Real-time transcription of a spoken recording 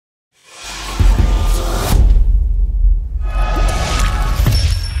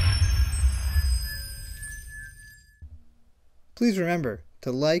Please remember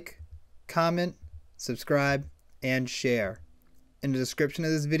to like, comment, subscribe, and share. In the description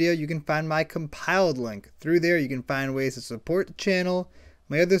of this video, you can find my compiled link. Through there, you can find ways to support the channel,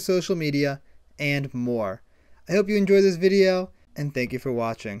 my other social media, and more. I hope you enjoyed this video, and thank you for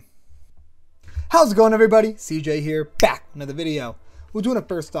watching. How's it going, everybody? CJ here, back with another video. We're doing a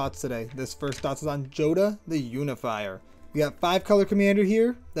first thoughts today. This first thoughts is on Jodah, the Unifier. We got 5-color commander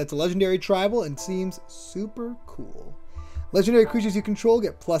here. That's a legendary tribal and seems super cool. Legendary creatures you control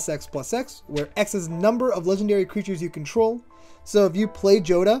get +X/+X, where X is number of legendary creatures you control. So if you play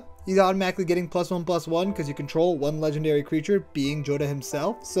Jodah, he's automatically getting +1/+1 because you control one legendary creature, being Jodah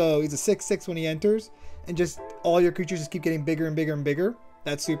himself. So he's a 6/6 when he enters, and just all your creatures just keep getting bigger and bigger and bigger.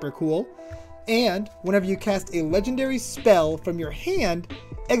 That's super cool. And whenever you cast a legendary spell from your hand,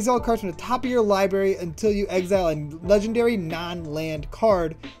 exile cards from the top of your library until you exile a legendary non-land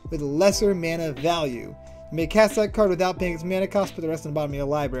card with lesser mana value. You may cast that card without paying its mana cost, put the rest in the bottom of your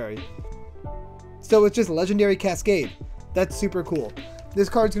library. So it's just legendary cascade. That's super cool. This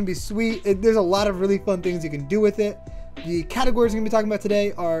card's going to be sweet. There's a lot of really fun things you can do with it. The categories we're going to be talking about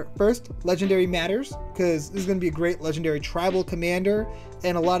today are, first, Legendary Matters, because this is going to be a great legendary tribal commander,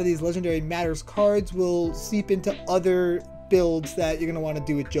 and a lot of these Legendary Matters cards will seep into other builds that you're going to want to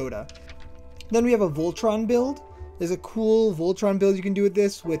do with Jodah. Then we have a Voltron build. There's a cool Voltron build you can do with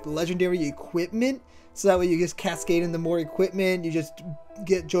this with legendary equipment, so that way you just cascade into more equipment, you just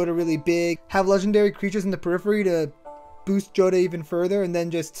get Jodah really big, have legendary creatures in the periphery to boost Jodah even further, and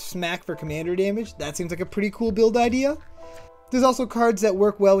then just smack for commander damage. That seems like a pretty cool build idea. There's also cards that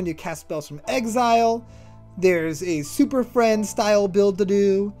work well when you cast spells from exile. There's a Superfriends style build to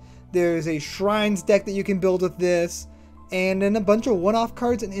do. There's a Shrines deck that you can build with this. And then a bunch of one-off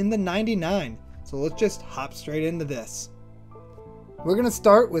cards in the 99. So let's just hop straight into this. We're going to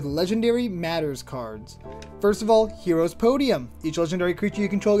start with Legendary Matters cards. First of all, Hero's Podium. Each legendary creature you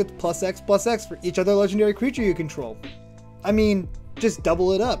control gets +X/+X for each other legendary creature you control. I mean, just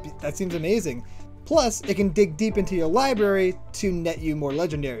double it up. That seems amazing. Plus, it can dig deep into your library to net you more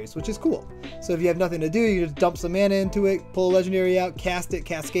legendaries, which is cool. So if you have nothing to do, you just dump some mana into it, pull a legendary out, cast it,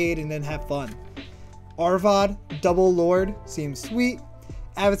 cascade, and then have fun. Arvad, Double Lord, seems sweet.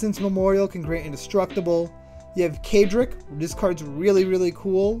 Avacyn's Memorial can grant indestructible. You have Kadric. This card's really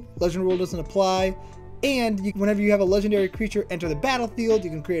cool. Legend rule doesn't apply. And whenever you have a legendary creature enter the battlefield, you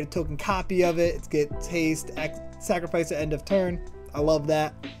can create a token copy of it. It gets haste, sacrifice at end of turn. I love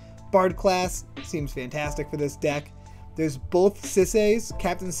that. Bard class seems fantastic for this deck. There's both Sisseys,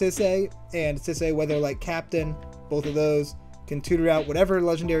 Captain Sissay and Sissay Weatherlight Captain. Both of those can tutor out whatever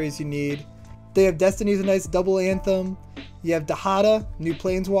legendaries you need. They have Destiny's a nice double anthem. You have Dahada, new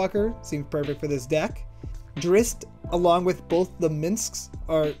Planeswalker, seems perfect for this deck. Drist, along with both the Minsks,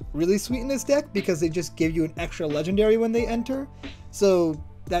 are really sweet in this deck because they just give you an extra legendary when they enter. So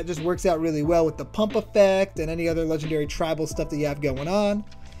that just works out really well with the pump effect and any other legendary tribal stuff that you have going on.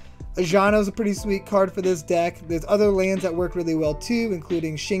 Ajano's a pretty sweet card for this deck. There's other lands that work really well too,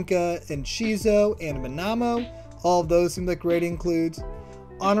 including Shinka and Shizo and Minamo. All of those seem like great includes.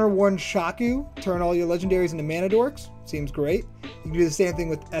 Honor Worn Shaku, turn all your legendaries into mana dorks. Seems great. You can do the same thing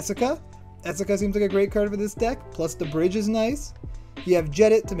with Esika. Esika seems like a great card for this deck, plus the bridge is nice. You have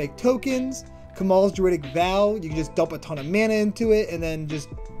Jedit to make tokens. Kamal's Druidic Vow, you can just dump a ton of mana into it and then just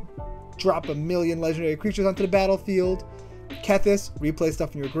drop a million legendary creatures onto the battlefield. Kethis, replay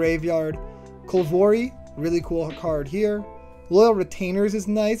stuff in your graveyard. Kolvori, really cool card here. Loyal Retainers is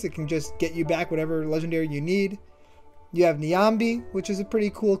nice, it can just get you back whatever legendary you need. You have Niambi, which is a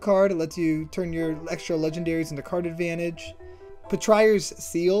pretty cool card. It lets you turn your extra legendaries into card advantage. Petrier's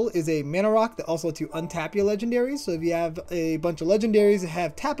Seal is a mana rock that also lets you untap your legendaries. So if you have a bunch of legendaries that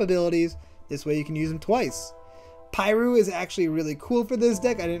have tap abilities, this way you can use them twice. Pyru is actually really cool for this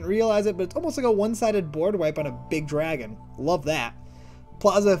deck. I didn't realize it, but it's almost like a one-sided board wipe on a big dragon. Love that.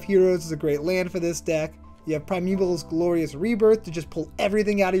 Plaza of Heroes is a great land for this deck. You have Primeval's Glorious Rebirth to just pull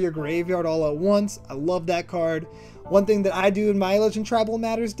everything out of your graveyard all at once. I love that card. One thing that I do in my Legend Tribal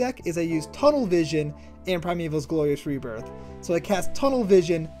Matters deck is I use Tunnel Vision and Primeval's Glorious Rebirth. So I cast Tunnel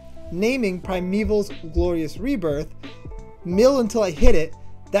Vision, naming Primeval's Glorious Rebirth, mill until I hit it.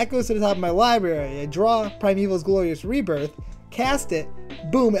 That goes to the top of my library. I draw Primeval's Glorious Rebirth, cast it,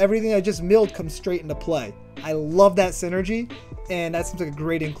 boom, everything I just milled comes straight into play. I love that synergy, and that seems like a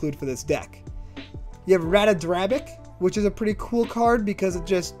great include for this deck. You have Ratadrabic, which is a pretty cool card because it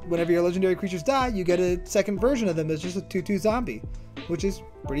just, whenever your legendary creatures die, you get a second version of them that's just a 2/2 zombie, which is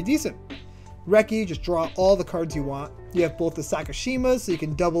pretty decent. Reki, just draw all the cards you want. You have both the Sakashimas, so you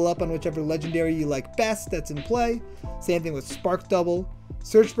can double up on whichever legendary you like best that's in play. Same thing with Spark Double.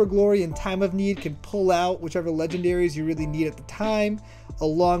 Search for Glory in time of need can pull out whichever legendaries you really need at the time,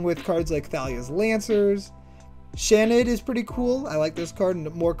 along with cards like Thalia's Lancers. Shanid is pretty cool. I like this card, and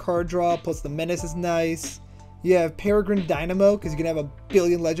more card draw, plus the Menace is nice. You have Peregrine Dynamo, because you can have a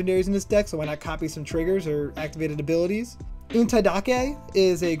billion legendaries in this deck, so why not copy some triggers or activated abilities. Untadake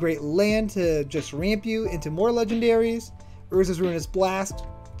is a great land to just ramp you into more legendaries. Urza's Ruinous Blast,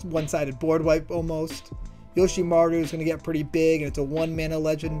 it's one-sided board wipe almost. Yoshimaru is going to get pretty big, and it's a 1 mana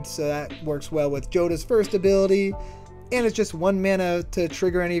legend, so that works well with Jodah's first ability. And it's just 1 mana to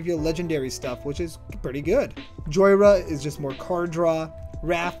trigger any of your legendary stuff, which is pretty good. Joira is just more card draw.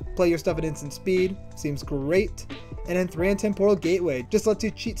 Wrath, play your stuff at instant speed, seems great. And then Thran Temporal Gateway just lets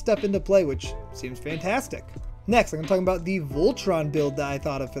you cheat stuff into play, which seems fantastic. Next, I'm going to talk about the Voltron build that I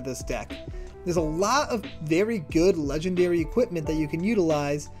thought of for this deck. There's a lot of very good legendary equipment that you can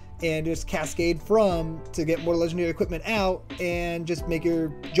utilize and just cascade from to get more legendary equipment out and just make your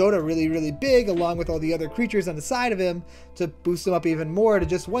Jodah really, really big, along with all the other creatures on the side of him to boost them up even more to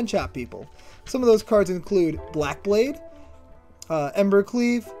just one-shot people. Some of those cards include Blackblade,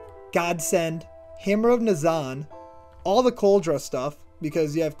 Embercleave, Godsend, Hammer of Nazan, all the Cauldra stuff,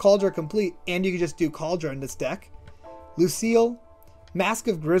 because you have Cauldra complete and you can just do Cauldra in this deck, Lucille, Mask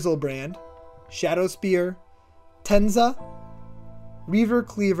of Grizzlebrand, Shadow Spear, Tenza, Reaver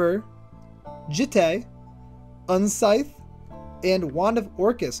Cleaver, Jitte, Unscythe, and Wand of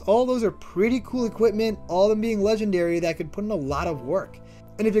Orcus. All those are pretty cool equipment, all of them being legendary that could put in a lot of work.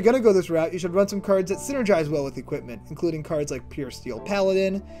 And if you're going to go this route, you should run some cards that synergize well with equipment, including cards like Pure Steel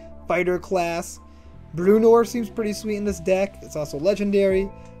Paladin, Fighter Class. Brunor seems pretty sweet in this deck. It's also legendary.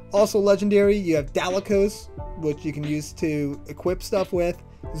 Also legendary, you have Dalichos, which you can use to equip stuff with.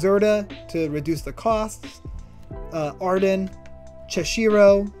 Zerda to reduce the costs. Arden,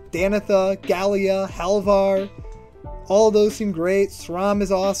 Cheshiro, Danitha, Gallia, Halvar. All of those seem great. Sram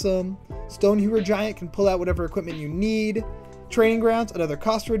is awesome. Stonehewer Giant can pull out whatever equipment you need. Training Grounds, another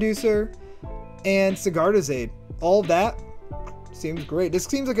cost reducer. And Sigardazade. All of that seems great. This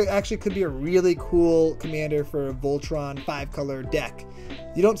seems like it actually could be a really cool commander for a Voltron 5-color deck.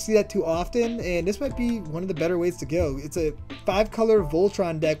 You don't see that too often, and this might be one of the better ways to go. It's a 5-color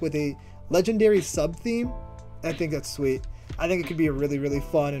Voltron deck with a legendary sub-theme. I think that's sweet. I think it could be a really, really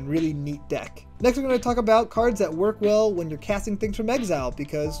fun and really neat deck. Next, we're going to talk about cards that work well when you're casting things from exile,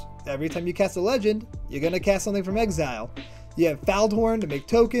 because every time you cast a legend, you're going to cast something from exile. You have Faldhorn to make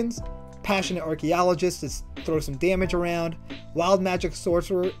tokens, Passionate Archaeologist to throw some damage around, Wild Magic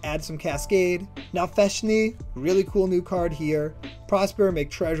Sorcerer, add some Cascade. Now Feshni, really cool new card here, Prosper,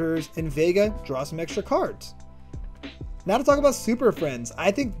 make treasures, and Vega, draw some extra cards. Now to talk about Super Friends. I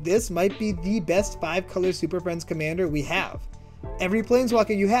think this might be the best 5-color Super Friends commander we have. Every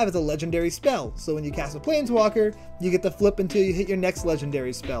Planeswalker you have is a legendary spell, so when you cast a Planeswalker, you get to flip until you hit your next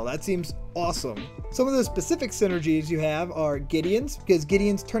legendary spell. That seems awesome. Some of the specific synergies you have are Gideons, because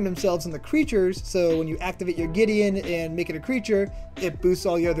Gideons turn themselves into creatures, so when you activate your Gideon and make it a creature, it boosts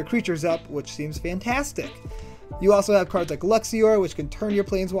all your other creatures up, which seems fantastic. You also have cards like Luxior, which can turn your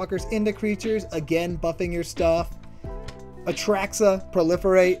Planeswalkers into creatures, again buffing your stuff. Atraxa,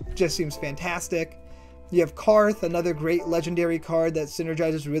 Proliferate, just seems fantastic. You have Karth, another great legendary card that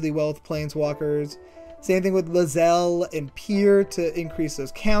synergizes really well with Planeswalkers. Same thing with Lizelle and Pier to increase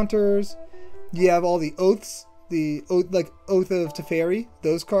those counters. You have all the Oaths, like Oath of Teferi,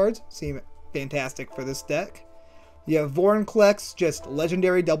 those cards seem fantastic for this deck. You have Vorinclex, just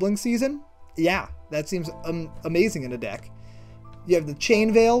legendary doubling season. Yeah, that seems amazing in a deck. You have the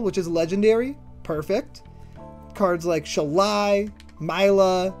Chain Veil, which is legendary, perfect. Cards like Shalai,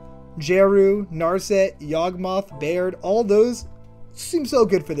 Myla, Jeru, Narset, Yawgmoth, Baird, all those seem so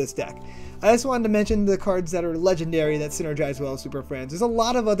good for this deck. I just wanted to mention the cards that are legendary that synergize well with Super Friends. There's a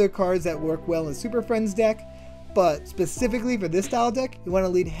lot of other cards that work well in Super Friends deck, but specifically for this style deck, you want to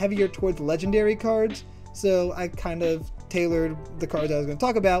lean heavier towards legendary cards, so I kind of tailored the cards I was going to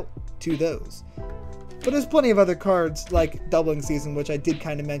talk about to those. But there's plenty of other cards like Doubling Season, which I did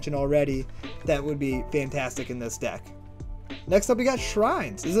kind of mention already, that would be fantastic in this deck. Next up, we got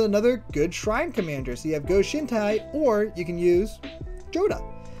Shrines. This is another good Shrine commander. So you have Go Shintai, or you can use Jodah,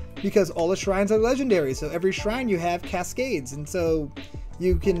 because all the shrines are legendary. So every shrine you have cascades, and so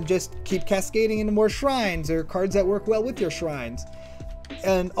you can just keep cascading into more shrines or cards that work well with your shrines.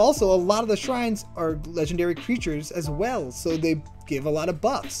 And also, a lot of the shrines are legendary creatures as well, so they give a lot of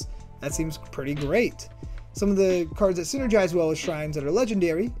buffs. That seems pretty great. Some of the cards that synergize well with shrines that are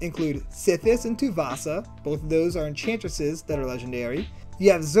legendary include Sithis and Tuvasa. Both of those are enchantresses that are legendary.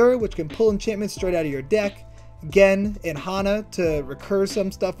 You have Zur, which can pull enchantments straight out of your deck. Gen and Hana to recur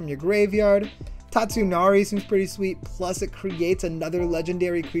some stuff from your graveyard. Tatsunari seems pretty sweet, plus it creates another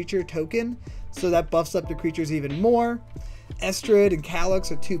legendary creature token, so that buffs up your creatures even more. Estrid and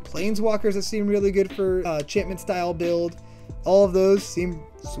Calyx are two planeswalkers that seem really good for enchantment style build. All of those seem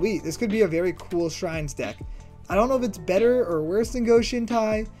sweet. This could be a very cool Shrines deck. I don't know if it's better or worse than Go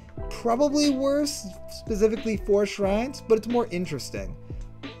Shintai. Probably worse, specifically for Shrines, but it's more interesting.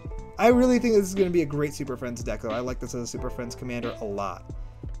 I really think this is going to be a great Super Friends deck, though. I like this as a Super Friends commander a lot.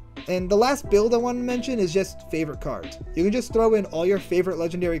 And the last build I want to mention is just favorite cards. You can just throw in all your favorite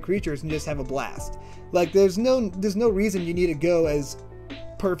legendary creatures and just have a blast. Like, there's no reason you need to go as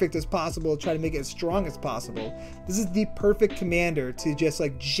perfect as possible, try to make it as strong as possible. This is the perfect commander to just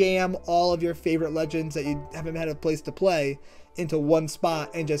like jam all of your favorite legends that you haven't had a place to play into one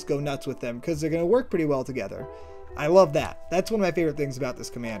spot and just go nuts with them, because they're going to work pretty well together. I love that. That's one of my favorite things about this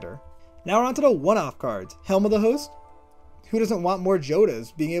commander. Now we're on to the one-off cards. Helm of the Host. Who doesn't want more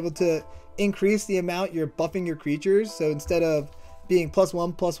Jodahs? Being able to increase the amount you're buffing your creatures, so instead of being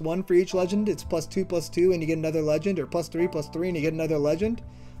 +1/+1 for each legend, it's +2/+2 and you get another legend, or +3/+3 and you get another legend.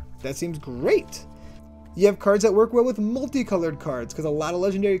 That seems great. You have cards that work well with multicolored cards, because a lot of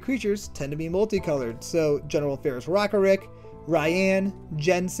legendary creatures tend to be multicolored. So General Ferris Rockerick, Ryan,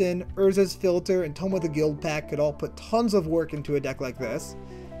 Jensen, Urza's Filter, and Tome of the Guild Pack could all put tons of work into a deck like this.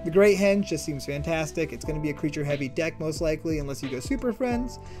 The Great Henge just seems fantastic. It's going to be a creature-heavy deck most likely, unless you go Super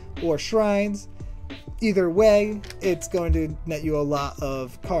Friends or Shrines. Either way, it's going to net you a lot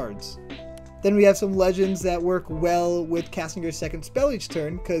of cards. Then we have some legends that work well with casting your second spell each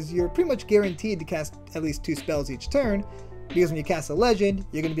turn, because you're pretty much guaranteed to cast at least 2 spells each turn, because when you cast a legend,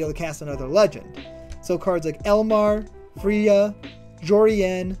 you're going to be able to cast another legend. So cards like Elmar, Freya,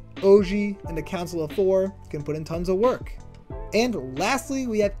 Jorien, Oji, and the Council of Four can put in tons of work. And lastly,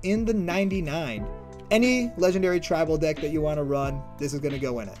 we have In the 99. Any legendary tribal deck that you want to run, this is going to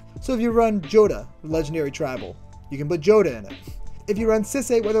go in it. So if you run Jodah, legendary tribal, you can put Jodah in it. If you run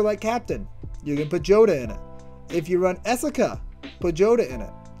Sisay, Weatherlight Captain, you can put Jodah in it. If you run Esika, put Jodah in it.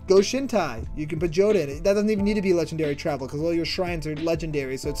 Go Shintai, you can put Jodah in it. That doesn't even need to be legendary tribal, because all your shrines are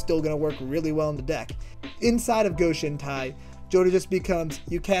legendary, so it's still going to work really well in the deck. Inside of Go Shintai, Jodah just becomes,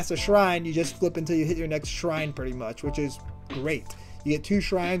 you cast a shrine, you just flip until you hit your next shrine pretty much, which is great. You get 2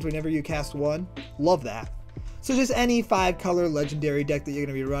 shrines whenever you cast one. Love that. So just any 5-color legendary deck that you're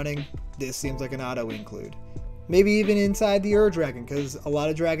going to be running, this seems like an auto include. Maybe even inside the Dragon, because a lot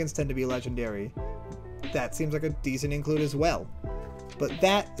of dragons tend to be legendary. That seems like a decent include as well. But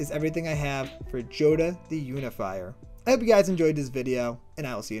that is everything I have for Jodah the Unifier. I hope you guys enjoyed this video, and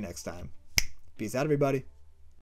I will see you next time. Peace out, everybody.